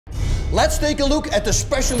Let's take a look at the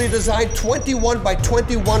specially designed 21 by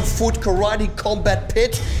 21 foot karate combat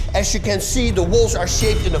pit. As you can see, the walls are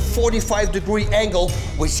shaped in a 45-degree angle,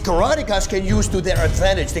 which karatekas can use to their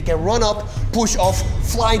advantage. They can run up, push off,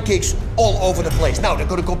 flying kicks all over the place. Now, they're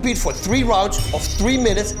going to compete for 3 rounds of 3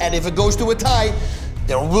 minutes, and if it goes to a tie,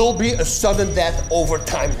 there will be a sudden death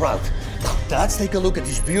overtime round. Now, let's take a look at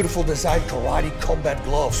these beautiful designed karate combat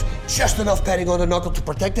gloves. Just enough padding on the knuckle to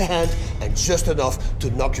protect the hand, and just enough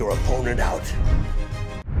to knock your opponent out.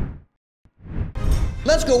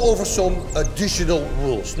 Let's go over some additional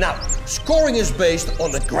rules. Now, scoring is based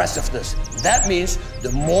on aggressiveness. That means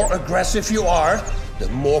the more aggressive you are, the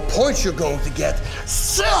more points you're going to get.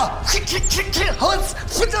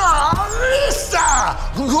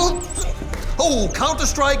 Oh,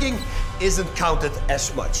 counter-striking isn't counted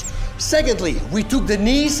as much. Secondly, we took the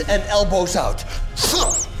knees and elbows out.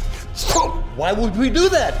 Why would we do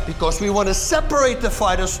that? Because we want to separate the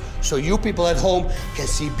fighters so you people at home can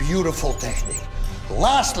see beautiful technique.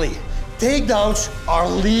 Lastly, takedowns are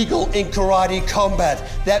legal in karate combat.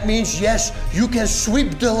 That means, yes, you can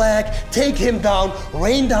sweep the leg, take him down,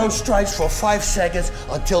 rain down strikes for 5 seconds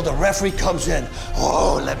until the referee comes in.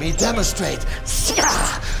 Oh, let me demonstrate.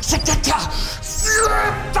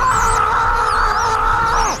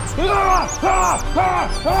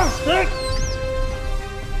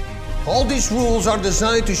 All these rules are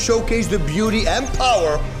designed to showcase the beauty and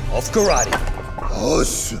power of karate.